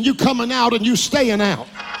season you coming out and you staying out.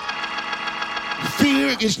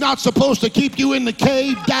 Fear is not supposed to keep you in the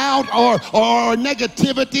cave. Doubt or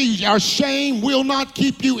negativity or shame will not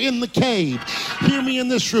keep you in the cave. Hear me in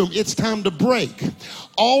this room. It's time to break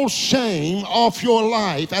all shame off your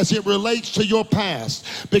life as it relates to your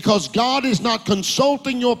past, because God is not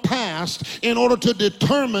consulting your past in order to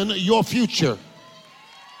determine your future.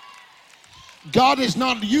 God is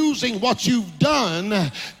not using what you've done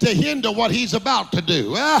to hinder what he's about to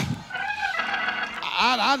do.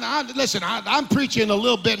 Listen, I'm preaching a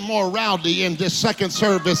little bit more rowdy in this second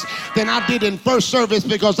service than I did in first service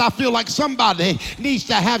because I feel like somebody needs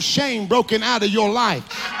to have shame broken out of your life.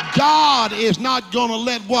 God is not going to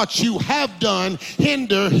let what you have done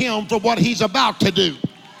hinder him from what he's about to do.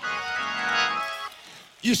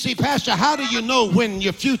 You see, Pastor, how do you know when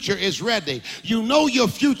your future is ready? You know your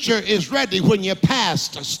future is ready when your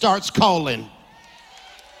past starts calling.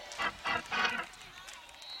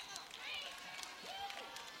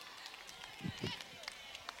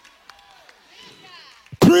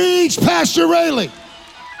 Preach, Pastor Raley.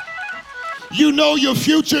 You know your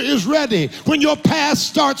future is ready when your past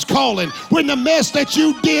starts calling, when the mess that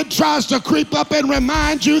you did tries to creep up and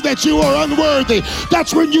remind you that you are unworthy.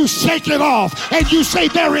 That's when you shake it off and you say,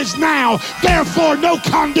 there is now, therefore, no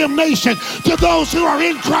condemnation to those who are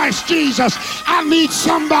in Christ Jesus. I need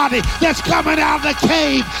somebody that's coming out of the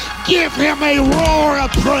cave. Give him a roar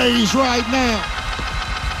of praise right now.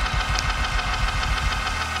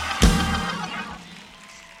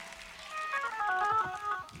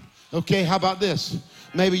 Okay, how about this?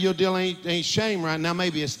 Maybe your deal ain't shame right now.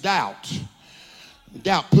 Maybe it's doubt.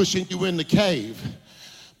 Doubt pushing you in the cave.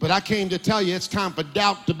 But I came to tell you it's time for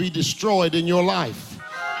doubt to be destroyed in your life.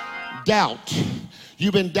 Doubt.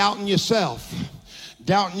 You've been doubting yourself,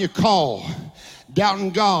 doubting your call,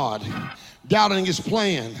 doubting God, doubting his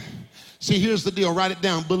plan. See, here's the deal. Write it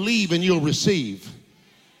down. Believe and you'll receive.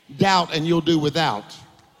 Doubt and you'll do without.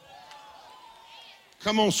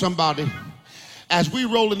 Come on, somebody. As we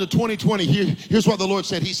roll into 2020, here's what the Lord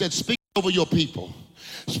said. He said, speak over your people.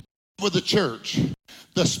 For the church,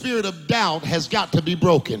 the spirit of doubt has got to be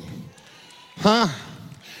broken.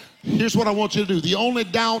 Here's what I want you to do. The only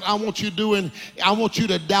doubt I want you doing, I want you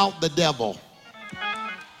to doubt the devil.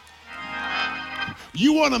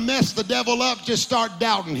 You want to mess the devil up, just start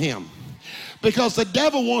doubting him. Because the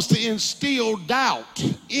devil wants to instill doubt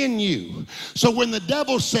in you. So when the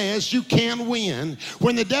devil says you can't win,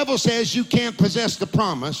 when the devil says you can't possess the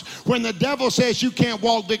promise, when the devil says you can't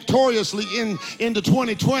walk victoriously into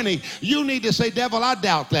 2020, you need to say, devil, I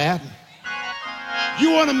doubt that.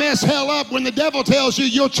 You want to mess hell up when the devil tells you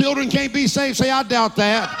your children can't be saved, say, I doubt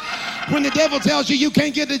that. When the devil tells you you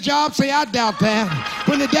can't get a job, say, I doubt that.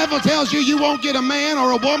 When the devil tells you you won't get a man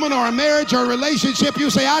or a woman or a marriage or a relationship, you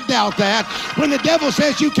say, I doubt that. When the devil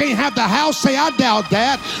says you can't have the house, say, I doubt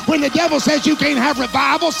that. When the devil says you can't have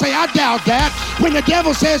revival, say, I doubt that. When the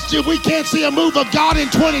devil says we can't see a move of God in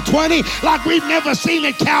 2020 like we've never seen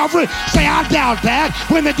at Calvary, say, I doubt that.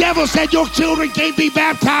 When the devil said your children can't be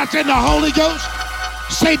baptized in the Holy Ghost,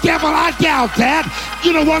 say, devil, I doubt that.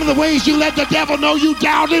 You know, one of the ways you let the devil know you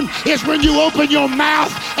doubt him is when you open your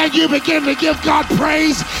mouth and you begin to give God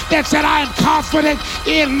praise that said, I am confident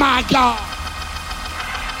in my God.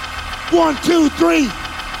 1, 2, 3.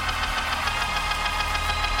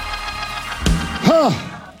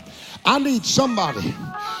 I need somebody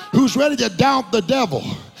who's ready to doubt the devil.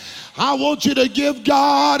 I want you to give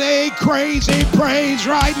God a crazy praise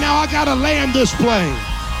right now. I got to land this plane.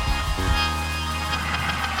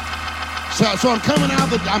 So I'm coming out.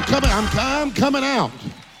 I'm coming out.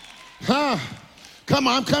 Come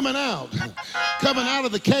on, I'm coming out. Coming out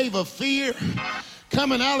of the cave of fear,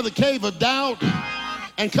 coming out of the cave of doubt,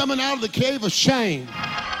 and coming out of the cave of shame.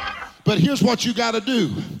 But here's what you got to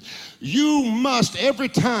do. You must, every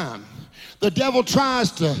time the devil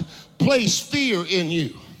tries to place fear in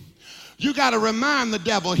you, you got to remind the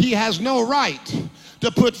devil he has no right to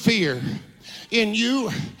put fear in you.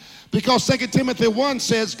 Because 2 Timothy 1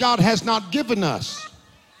 says God has not given us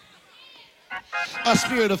a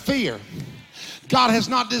spirit of fear. God has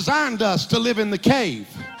not designed us to live in the cave.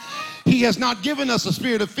 He has not given us a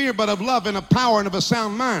spirit of fear, but of love and of power and of a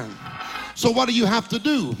sound mind. So what do you have to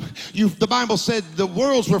do? The Bible said the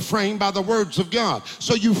worlds were framed by the words of God.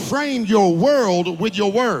 So you framed your world with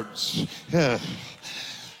your words. I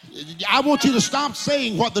want you to stop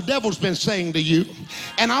saying what the devil's been saying to you,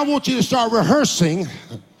 and I want you to start rehearsing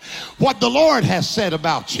what the Lord has said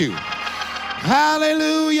about you.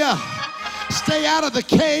 Hallelujah. Stay out of the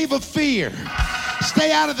cave of fear.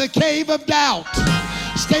 Stay out of the cave of doubt.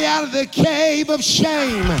 Stay out of the cave of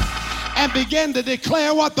shame and begin to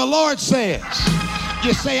declare what the Lord says.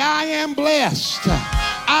 You say, I am blessed.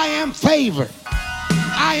 I am favored.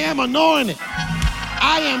 I am anointed.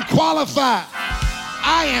 I am qualified.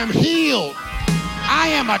 I am healed. I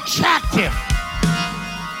am attractive.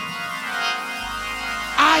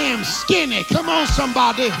 I am skinny. Come on,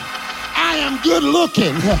 somebody. I am good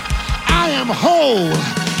looking. I am whole.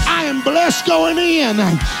 I am blessed going in,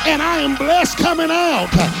 and I am blessed coming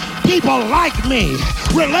out. People like me.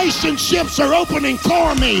 Relationships are opening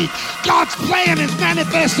for me. God's plan is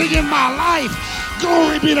manifesting in my life.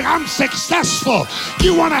 Glory be to God. I'm successful.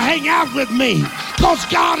 You want to hang out with me because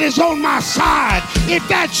God is on my side. If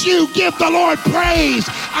that's you, give the Lord praise.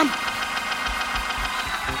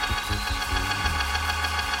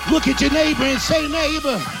 Look at your neighbor and say,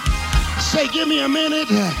 neighbor, say, give me a minute.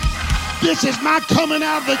 This is my coming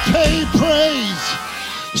out of the cave praise.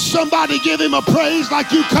 Somebody give him a praise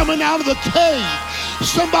like you coming out of the cave.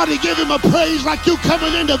 Somebody give him a praise like you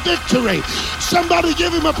coming into victory. Somebody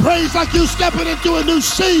give him a praise like you stepping into a new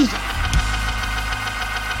season.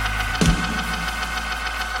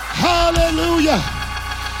 Hallelujah.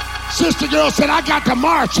 Sister girl said, I got to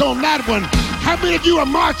march on that one. How many of you are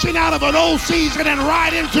marching out of an old season and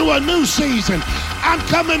right into a new season? I'm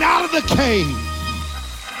coming out of the cave.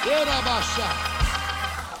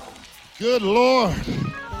 Good Lord.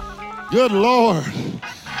 Good Lord.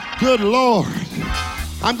 Good Lord.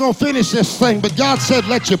 I'm going to finish this thing, but God said,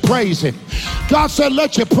 let you praise him. God said,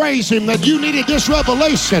 let you praise him, that you needed this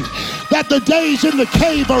revelation, that the days in the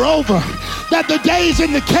cave are over, that the days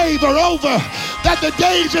in the cave are over, that the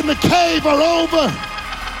days in the cave are over.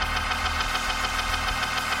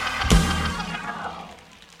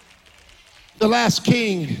 The last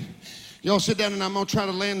king, y'all sit down and I'm going to try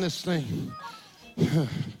to land this thing.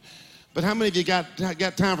 But how many of you got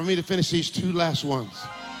time for me to finish these two last ones?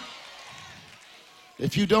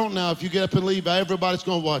 If you don't now, if you get up and leave, everybody's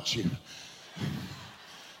going to watch you.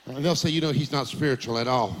 And they'll say, you know, he's not spiritual at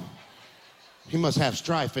all. He must have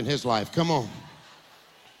strife in his life. Come on.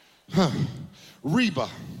 Reba.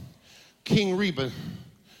 King Reba.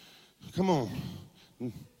 Come on.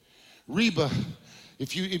 Reba,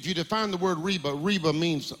 if you define the word Reba, Reba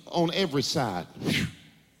means on every side.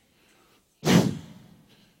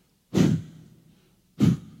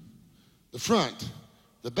 The front,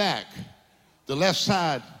 the back, the left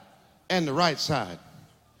side, and the right side.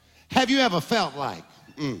 Have you ever felt like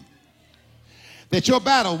that your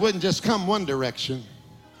battle wouldn't just come one direction?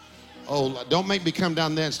 Oh, don't make me come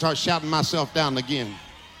down there and start shouting myself down again.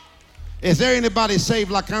 Is there anybody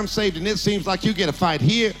saved like I'm saved, and it seems like you get a fight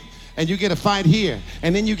here, and you get a fight here,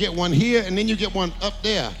 and then you get one here, and then you get one up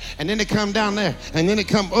there, and then they come down there, and then they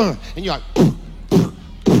come, and you're like,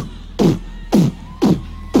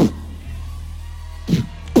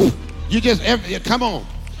 you just, come on.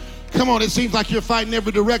 Come on, it seems like you're fighting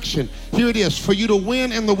every direction. Here it is. For you to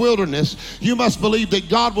win in the wilderness, you must believe that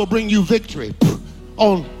God will bring you victory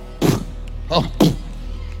on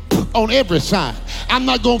every side. I'm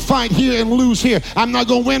not going to fight here and lose here. I'm not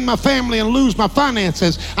going to win my family and lose my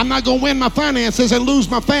finances. I'm not going to win my finances and lose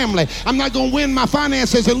my family. I'm not going to win my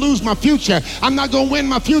finances and lose my future. I'm not going to win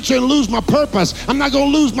my future and lose my purpose. I'm not going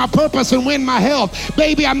to lose my purpose and win my health.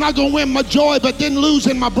 Baby, I'm not going to win my joy but then lose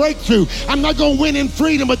in my breakthrough. I'm not going to win in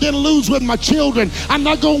freedom but then lose with my children. I'm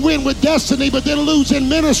not going to win with destiny but then lose in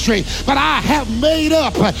ministry. But I have made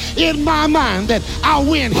up in my mind that I'll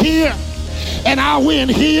win here, and I'll win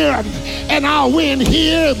here, and I'll win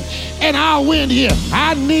here, and I'll win here.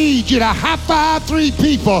 I need you to high five 3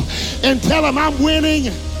 people and tell them I'm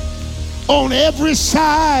winning on every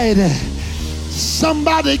side.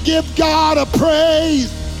 Somebody give God a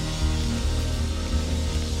praise.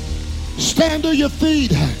 Stand to your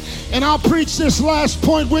feet, and I'll preach this last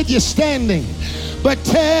point with you standing. But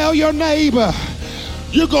tell your neighbor,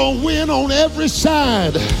 you're going to win on every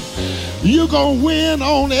side. You're going to win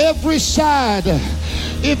on every side.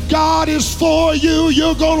 If God is for you,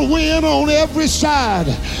 you're going to win on every side.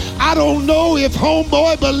 I don't know if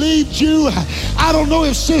homeboy believed you. I don't know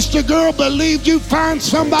if sister girl believed you. Find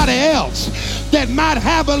somebody else that might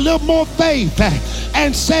have a little more faith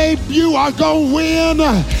and say you are going to win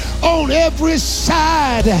on every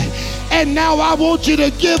side. And now I want you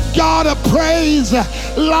to give God a praise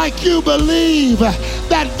like you believe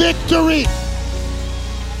that victory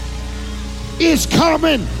is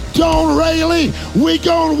coming. John Rayleigh, we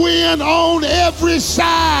gonna win on every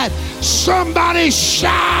side. Somebody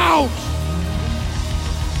shout.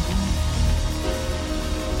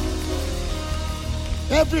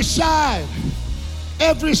 Every side,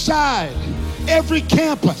 every side, every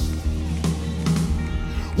campus.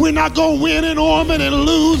 We're not gonna win in Ormond and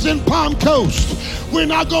lose in Palm Coast. We're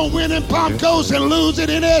not gonna win in Palm Coast and lose it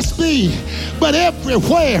in SB. But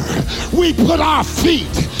everywhere we put our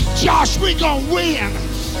feet, Josh, we gonna win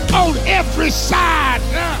on every side.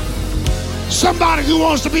 Somebody who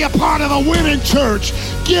wants to be a part of a winning church,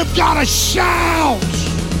 give God a shout.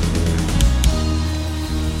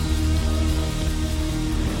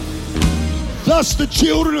 Thus the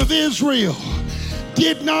children of Israel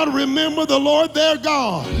did not remember the Lord their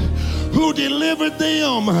God, who delivered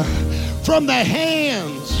them from the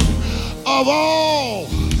hands of all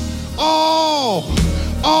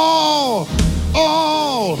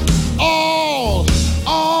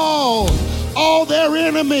their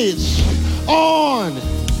enemies on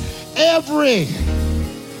every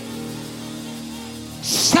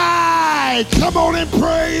side. Come on and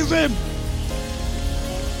praise him.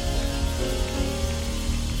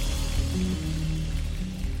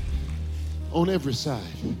 On every side.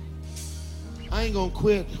 I ain't gonna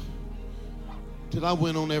quit till I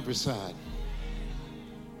win on every side.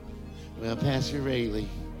 Well, Pastor Rayleigh,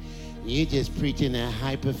 you just preaching a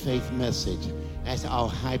hyper faith message. That's all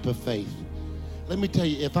hyper faith. Let me tell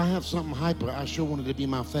you, if I have something hyper, I sure want it to be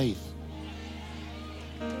my faith.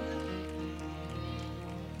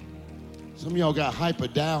 Some of y'all got hyper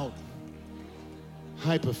doubt,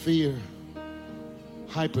 hyper fear,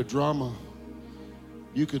 hyper drama.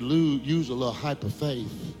 You could use a little hyper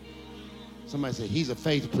faith. Somebody said, he's a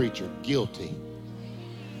faith preacher. Guilty.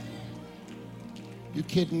 You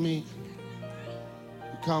kidding me?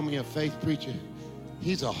 You call me a faith preacher?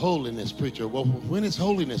 He's a holiness preacher. Well, when has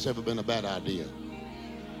holiness ever been a bad idea?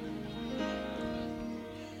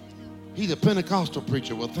 He's a Pentecostal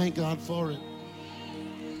preacher. Well, thank God for it.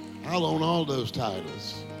 I'll own all those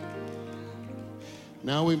titles.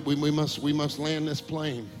 Now we must land this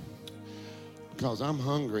plane because I'm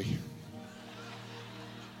hungry.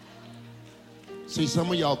 See, some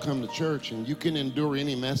of y'all come to church and you can endure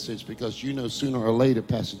any message because you know sooner or later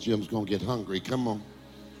Pastor Jim's going to get hungry. Come on.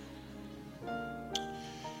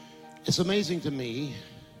 It's amazing to me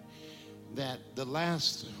that the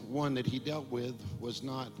last one that he dealt with was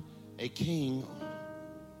not a king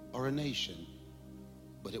or a nation.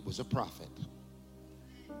 but it was a prophet.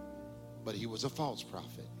 But he was a false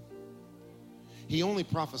prophet. He only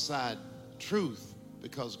prophesied truth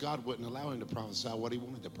because God wouldn't allow him to prophesy what he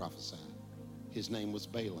wanted to prophesy. His name was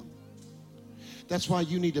Balaam. That's why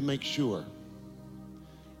you need to make sure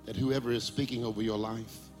that whoever is speaking over your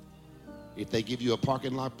life, if they give you a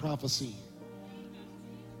parking lot prophecy,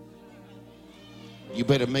 you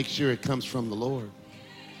better make sure it comes from the Lord.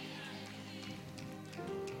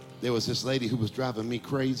 There was this lady who was driving me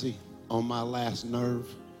crazy on my last nerve.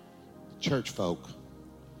 Church folk,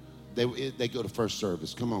 they go to first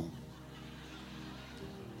service. Come on.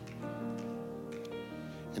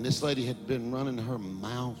 And this lady had been running her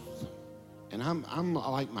mouth. And I'm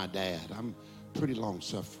like my dad. I'm pretty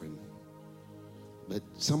long-suffering. But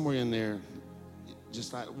somewhere in there,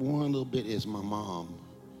 just like one little bit is my mom.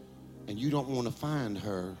 And you don't want to find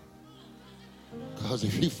her. Because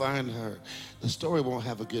if you find her, the story won't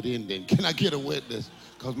have a good ending. Can I get a witness?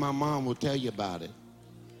 Because my mom will tell you about it.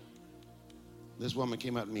 This woman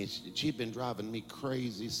came up to me. She'd been driving me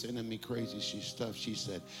crazy, sending me crazy stuff. She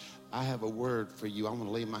said, I have a word for you. I want to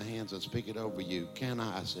lay my hands and speak it over you. Can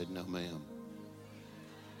I? I said, no, ma'am.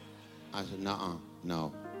 I said, nuh-uh,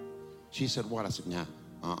 no. She said, what? I said, nah,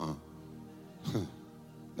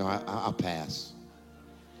 no, I'll pass.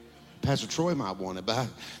 Pastor Troy might want it, but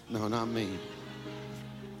no, not me.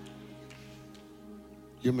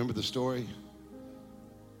 You remember the story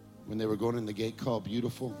when they were going in the gate called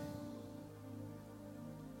Beautiful?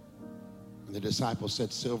 And the disciples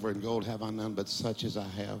said, silver and gold have I none, but such as I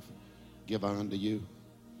have give I unto you.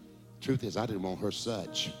 Truth is, I didn't want her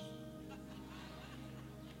such.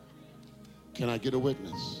 Can I get a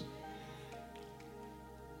witness?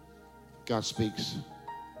 God speaks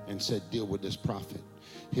and said, deal with this prophet.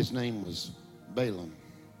 His name was Balaam.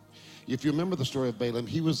 If you remember the story of Balaam,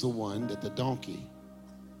 he was the one that the donkey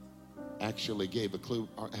actually gave a clue.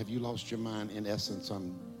 Have you lost your mind? In essence,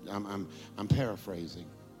 I'm paraphrasing.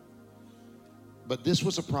 But this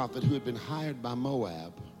was a prophet who had been hired by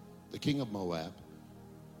Moab, the king of Moab,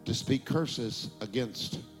 to speak curses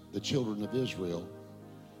against the children of Israel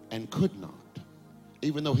and could not.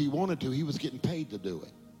 Even though he wanted to, he was getting paid to do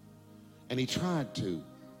it. And he tried to.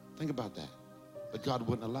 Think about that. But God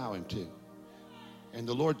wouldn't allow him to. And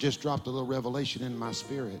the Lord just dropped a little revelation in my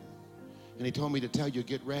spirit. And he told me to tell you,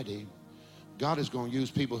 get ready. God is going to use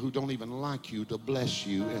people who don't even like you to bless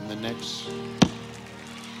you in the next.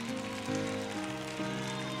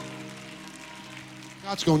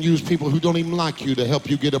 God's going to use people who don't even like you to help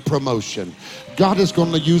you get a promotion. God is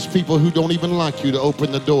going to use people who don't even like you to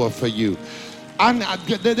open the door for you.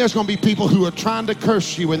 There's going to be people who are trying to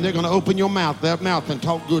curse you, and they're going to open their mouth and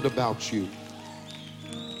talk good about you.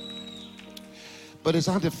 But as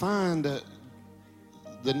I defined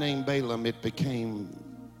the name Balaam, it became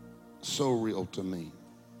so real to me.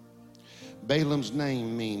 Balaam's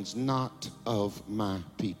name means not of my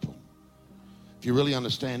people. If you really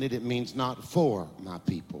understand it, it means not for my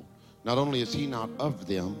people. Not only is he not of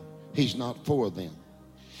them, he's not for them.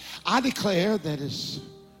 I declare that as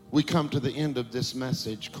we come to the end of this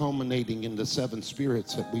message, culminating in the 7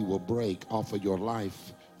 spirits that we will break off of your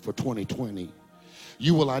life for 2020,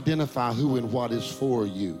 you will identify who and what is for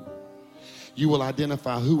you. You will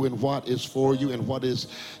identify who and what is for you and what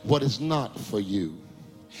is not for you.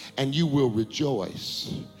 And you will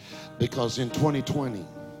rejoice because in 2020,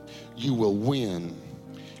 you will win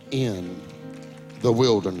in the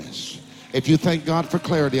wilderness. If you thank God for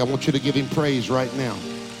clarity, I want you to give him praise right now.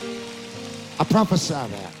 I prophesy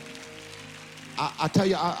that. I tell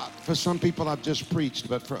you, for some people I've just preached,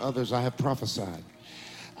 but for others I have prophesied.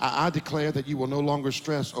 I declare that you will no longer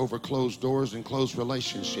stress over closed doors and closed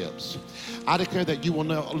relationships. I declare that you will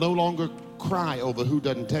no longer cry over who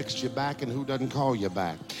doesn't text you back and who doesn't call you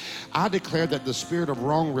back. I declare that the spirit of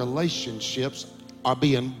wrong relationships are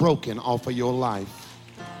being broken off of your life.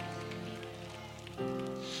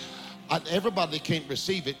 Everybody can't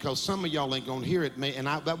receive it because some of y'all ain't gonna hear it. And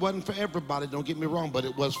that wasn't for everybody, don't get me wrong, but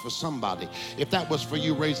it was for somebody. If that was for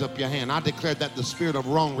you, raise up your hand. I declare that the spirit of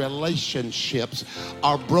wrong relationships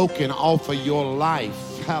are broken off of your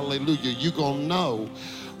life. Hallelujah. You're gonna know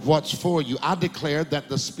what's for you. I declare that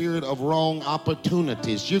the spirit of wrong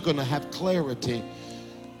opportunities, you're gonna have clarity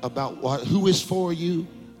about who is for you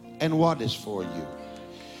and what is for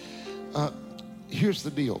you. Here's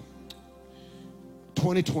the deal.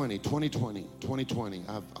 2020.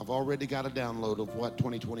 I've already got a download of what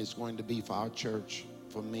 2020 is going to be for our church,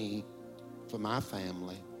 for me, for my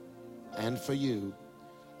family, and for you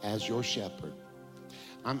as your shepherd.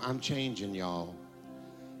 I'm changing, y'all.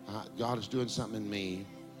 God is doing something in me.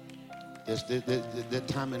 There's that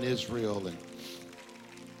time in Israel, and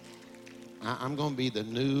I'm going to be the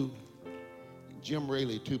new Jim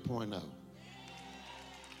Raley 2.0.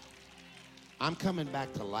 I'm coming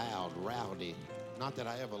back to loud, rowdy. Not that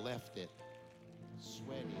I ever left it.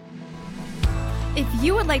 Sweaty. If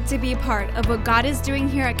you would like to be a part of what God is doing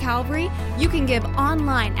here at Calvary, you can give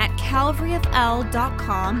online at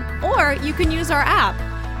calvaryfl.com, or you can use our app.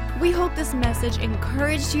 We hope this message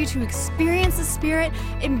encouraged you to experience the Spirit,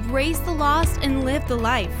 embrace the lost, and live the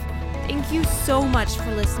life. Thank you so much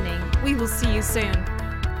for listening. We will see you soon.